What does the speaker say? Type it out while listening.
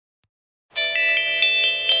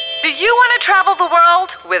Do you want to travel the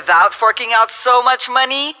world without forking out so much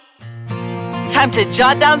money? Time to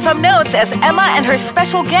jot down some notes as Emma and her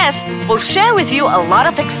special guest will share with you a lot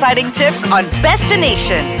of exciting tips on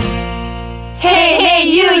Bestination. Hey,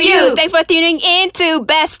 you! Thanks for tuning in to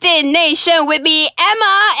Bestination with me,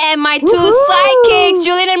 Emma, and my two sidekicks,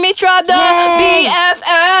 Julian and Mitra, the BFF.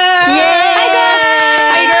 Hi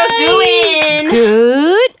guys! How you girls doing?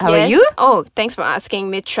 Good. How are you? Oh, thanks for asking,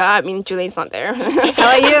 Mitra. I mean, Julian's not there. How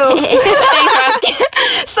are you? Thanks for asking.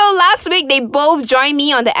 So last week, they both joined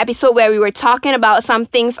me on the episode where we were talking about some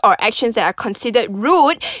things or actions that are considered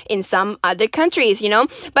rude in some other countries,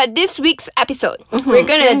 But this week's episode, we're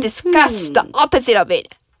going to discuss the opposite of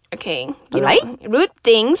it. Okay. Rude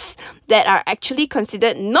things that are actually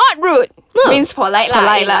considered not rude. Means polite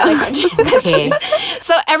lah. Okay.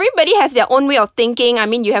 So everybody has their own way of thinking. I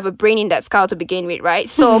mean, you have a brain in that skull to begin with, right?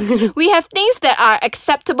 So we have things that are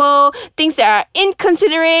acceptable, things that are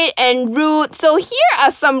inconsiderate and rude. So here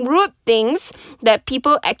are some rude things that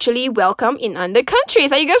people actually welcome in other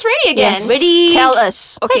countries. Are you guys ready again? Yes. Ready. Tell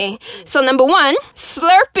us. Okay. So number 1,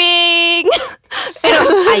 slurping.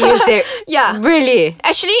 Are you serious? Yeah. Really?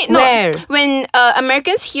 Actually, no. Where? When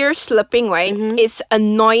Americans hear slurping, right, it's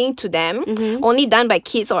annoying to them. Only done by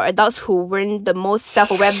kids or adults who weren't the most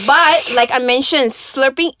self-aware. But like I mentioned,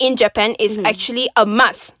 slurping in Japan is actually a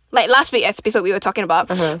must. Like last week's episode we were talking about,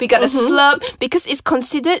 we got a slurp because it's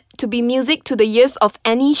considered to be music to the ears of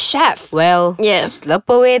any chef. Well, slurp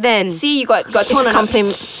away then. See, you got tone and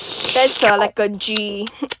compliment. That's like a G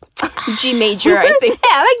major, I think.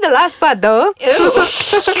 Yeah, I like the last part though.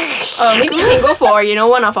 Maybe you can go for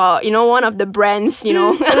one of the brands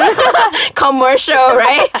commercial,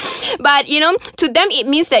 right? But to them it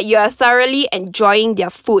means that you are thoroughly enjoying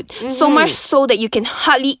their food, so much so that you can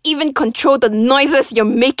hardly even control the noises you're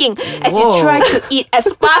making as you try to eat as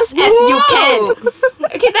fast as you can.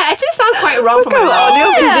 Okay, that actually sounds quite wrong from my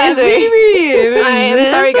mouth. Really. I am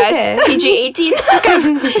sorry, guys.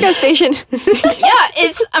 PG-18. Station.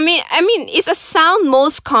 It's a sound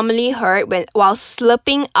most commonly heard while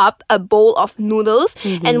slurping up a bowl of noodles,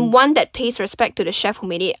 and one that pays respect to the chef who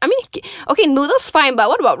made it. I mean, okay, noodles fine, but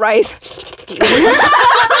what about rice?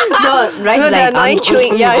 No, rice is like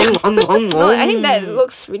chewing. No, I think that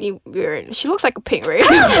looks really weird. She looks like a pig, right?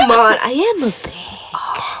 Come on, I am a pig.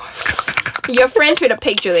 You're friends with a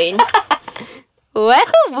pig, Jolene. Well,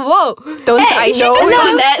 whoa. Don't I know?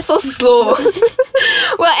 Don't that so slow.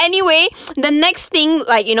 Well, anyway, the next thing,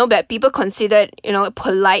 that people consider,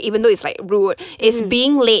 polite, even though it's like rude, is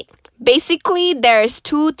being late. Basically, there's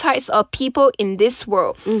 2 types of people in this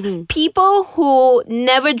world. People who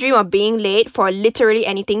never dream of being late for literally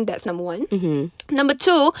anything. That's number 1. Number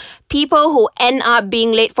 2, people who end up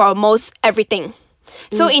being late for almost everything.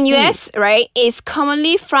 So in US, right, it's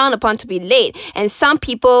commonly frowned upon to be late, and some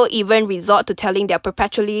people even resort to telling their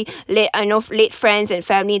perpetually late friends and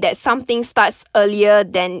family that something starts earlier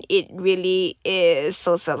than it really is.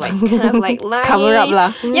 So kind of like lying. Cover up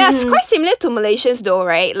lah. Yeah, it's quite similar to Malaysians though,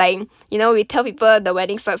 right? Like, we tell people the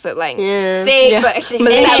wedding starts at 6, but actually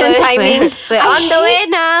Malaysian 7. timing. We're on the way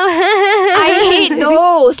now. I hate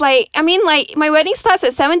those. My wedding starts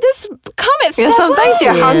at 7. Just come at 7. Sometimes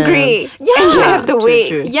you're hungry. Yeah. And you have to wait.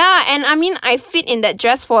 True. Yeah, and I fit in that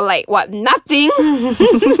dress for nothing.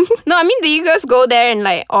 No, do you guys go there and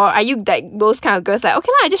or are you those kind of girls okay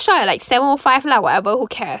lah, I just show at 7:05 lah, whatever, who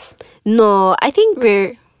cares? No, I think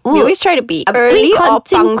we always try to be early or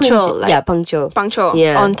punctual. Punctual.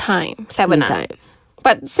 Yeah. On time. 7 on time.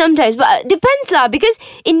 But sometimes, but depends lah, because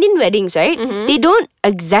Indian weddings, right, they don't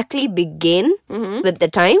exactly begin with the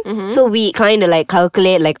time. So we kind of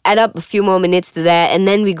calculate, add up a few more minutes to that, and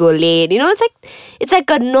then we go late. It's like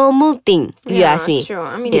a normal thing, if you ask me.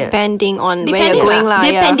 Sure. Depending on where you're going lah.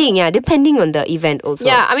 Depending on the event also.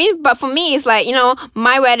 Yeah, but for me, it's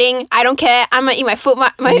my wedding, I don't care. I'm gonna eat my food,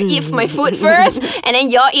 eat my food first, and then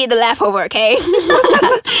y'all eat the leftover, okay?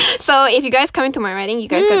 So if you guys come into my wedding, you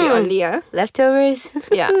guys gotta be early, yeah? Leftovers.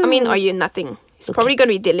 Yeah, or you nothing. It's probably going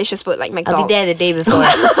to be delicious food like McDonald's. I'll be there the day before.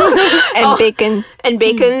 And bacon. And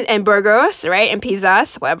bacon and burgers, right? And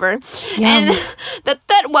pizzas, whatever. Yum. And the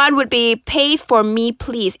third one would be pay for me,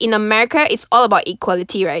 please. In America, it's all about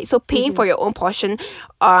equality, right? So paying for your own portion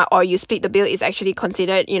or you split the bill is actually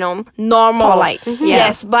considered, normal. Polite.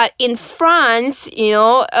 Yes, but in France,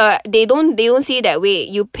 they don't see it that way.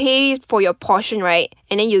 You pay for your portion, right?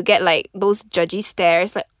 And then you get those judgy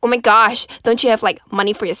stares oh my gosh, don't you have like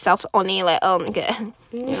money for yourself only? Like, okay.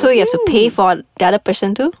 So you have to pay for the other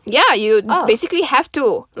person too? Yeah, you basically have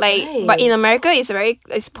to. Like, but in America, it's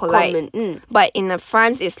polite. Common. But in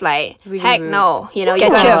France, it's like, Really heck rude. no. You know, you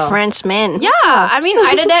Get gotta- you a French man. Yeah, I mean,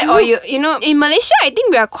 either that or you know, in Malaysia, I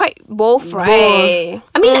think we are quite both, right?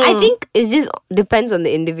 I mean, I think it just depends on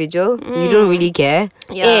the individual. You don't really care.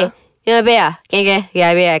 Yeah. You want to pay? Okay.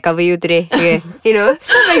 Yeah, I cover you today. Okay. You know,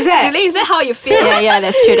 stuff like that. Julie, is that how you feel? Yeah,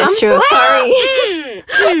 that's true. That's true. So sorry.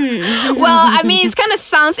 Well, I mean, it kind of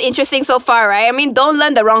sounds interesting so far, right? I mean, don't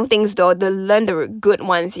learn the wrong things though. Learn the good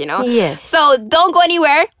ones, you know? Yes. So don't go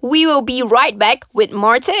anywhere. We will be right back with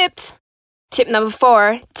more tips. Tip number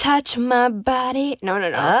 4, touch my body. No.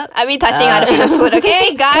 I mean touching other people's food,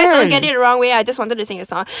 okay? Guys, don't get it the wrong way. I just wanted to sing a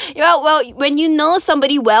song. Yeah, well, when you know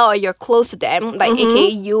somebody well or you're close to them, like aka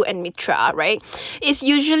you and Mitra, right? It's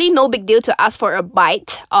usually no big deal to ask for a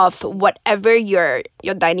bite of whatever your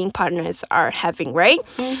dining partners are having, right?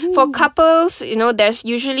 For couples, you know, there's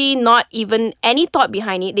usually not even any thought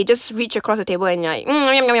behind it. They just reach across the table and you're like,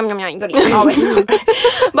 yum, yum, yum, yum, yum. You gotta eat all of it.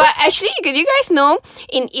 But actually, you guys know,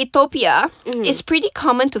 in Ethiopia, it's pretty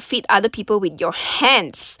common to feed other people with your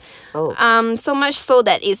hands. Oh. So much so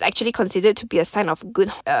that it's actually considered to be a sign of good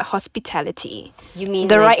hospitality. You mean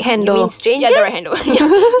The like, right hand You though. mean strangers? Yeah, the right hand. Yeah.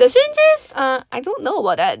 The strangers? I don't know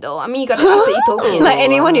about that though. I mean, you gotta ask the Ethiopians. Like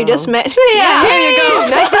anyone you just met. Yeah, here you go.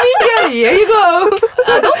 Nice to meet you. Here you go.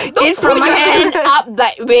 Don't In put from your my hand up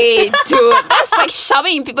that way, dude. That's like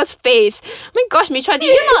shoving in people's face. Oh my gosh, Mitra, did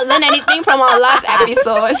you not learn anything from our last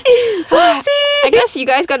episode? I guess you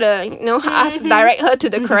guys gotta, you know, direct her to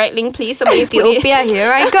the correct link, please. Somebody put it. Ethiopia,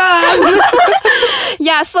 here I come.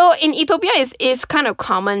 Yeah, so in Ethiopia is kind of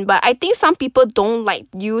common, but I think some people don't like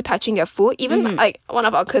you touching their food. Even like one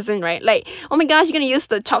of our cousins, right? Like, oh my gosh, you're gonna use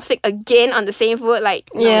the chopstick again on the same food. Like,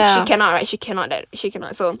 no, Yeah. she cannot, right? She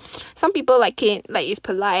cannot. So some people like it, like it's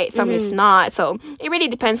polite, some is not. So it really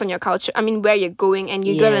depends on your culture. I mean, where you're going, and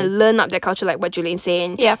you gotta learn up their culture, like what Julian's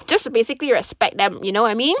saying. Yeah. Just basically respect them. You know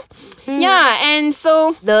what I mean? Yeah, and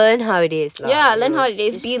so. Learn how it is. Yeah, learn how it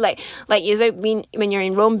is. Be like you said, when you're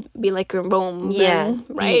in Rome, be like a Roman, Yeah.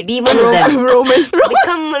 right? Be one of them. Roman.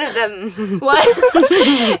 Become one of them. What?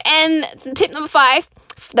 And tip number 5,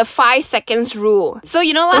 the 5 seconds rule. So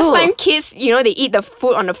you know, last time kids, you know, they eat the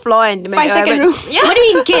food on the floor and 5-second rule. Yeah. What do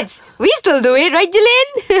you mean, kids? We still do it, right, Julian?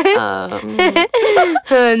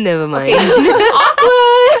 Never mind.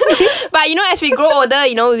 Awkward. But you know, as we grow older,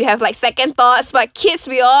 you know, we have like second thoughts. But kids,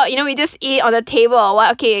 we all, you know, we just eat on the table or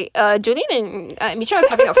what. Okay, Julian and Mitra is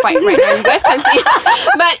having a fight right now. You guys can't see.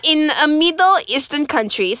 But in Middle Eastern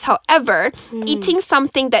countries, however, eating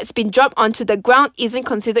something that's been dropped onto the ground isn't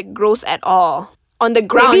considered gross at all. On the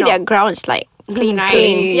ground, Maybe no. their ground is like clean, right?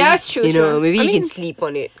 clean. Yeah, it's true. You know, true. maybe I you mean, can sleep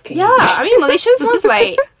on it. Yeah, I mean, Malaysians was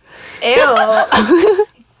like, ew.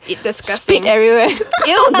 It's disgusting. spit everywhere.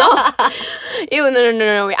 Ew, no. Ew,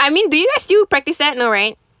 no. I mean, do you guys still practice that? No,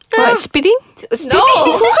 right? What, spitting? No.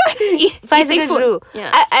 5 seconds food. rule. Yeah.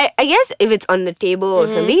 I guess if it's on the table or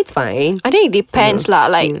something, it's fine. I think it depends lah.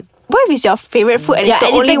 Like, what if it's your favorite food and it's the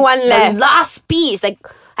and only like one the left? last piece, like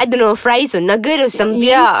I don't know, fries or nugget or something.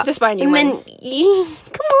 Yeah. Just buy a new And one. then,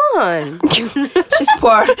 come on. She's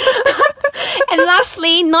poor. And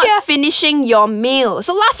lastly, not finishing your meal.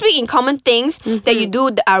 So last week in common things that you do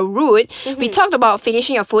that are rude, we talked about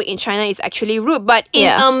finishing your food in China is actually rude. But in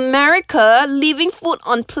America, leaving food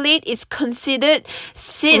on plate is considered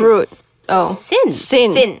sin. Rude. Oh. Sin.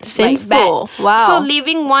 Sin. Like bad. Sinful. Wow. So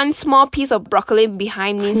leaving one small piece of broccoli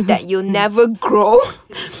behind means that you'll never grow.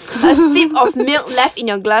 A sip of milk left in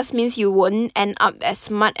your glass means you won't end up as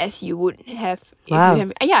smart as you would have. If Wow. you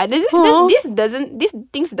have yeah, these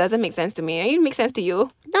things doesn't make sense to me. It makes sense to you,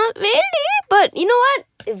 Not really, but you know what?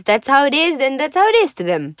 If that's how it is, then that's how it is to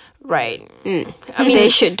them. right? I mean, they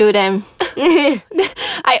should do them.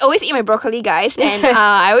 I always eat my broccoli, guys, and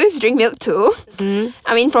I always drink milk too.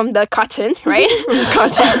 I mean, from the carton, right?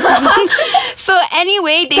 So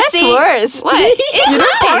anyway, they That's say worse. What? You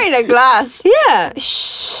don't pour in a glass. Yeah.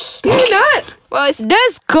 Do not. Well, it's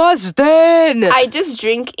Disgusting. I just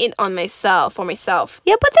drink it on myself, for myself.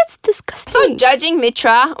 Yeah, but that's disgusting. Stop judging,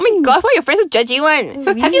 Mitra. Oh my god, why are your friends so judgy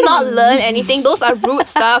one? Have you not learned anything? Those are rude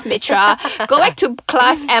stuff, Mitra. Go back to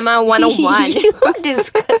class Emma 101. You're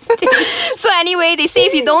disgusting. So anyway, they say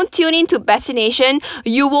if you don't tune in to Bestination,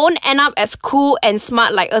 you won't end up as cool and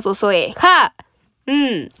smart like us also, eh? Ha!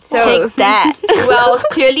 So Take that. Well,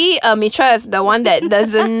 clearly, Mitra is the one that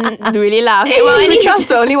doesn't really laugh. Okay, well, Mitra's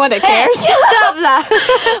the only one that cares. stop lah.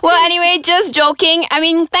 well, anyway, just joking. I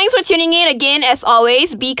mean, thanks for tuning in again. As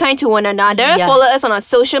always, be kind to one another. Yes. Follow us on our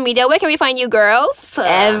social media. Where can we find you, girls?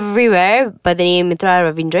 Everywhere by the name Mitra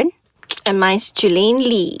Ravindran. And mine's Julaine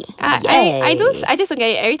Lee. I just don't get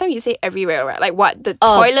it. Every time you say everywhere, right? Like what? The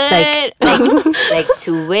toilet? Like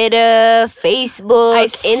Twitter, Facebook, I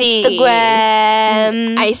see.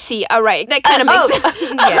 Instagram. I see. All right. That kind of makes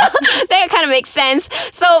that kind of makes sense.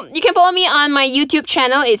 So you can follow me on my YouTube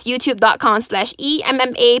channel. It's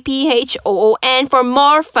youtube.com/EMMAPHOON for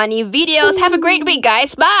more funny videos. Have a great week,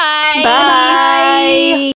 guys. Bye. Bye.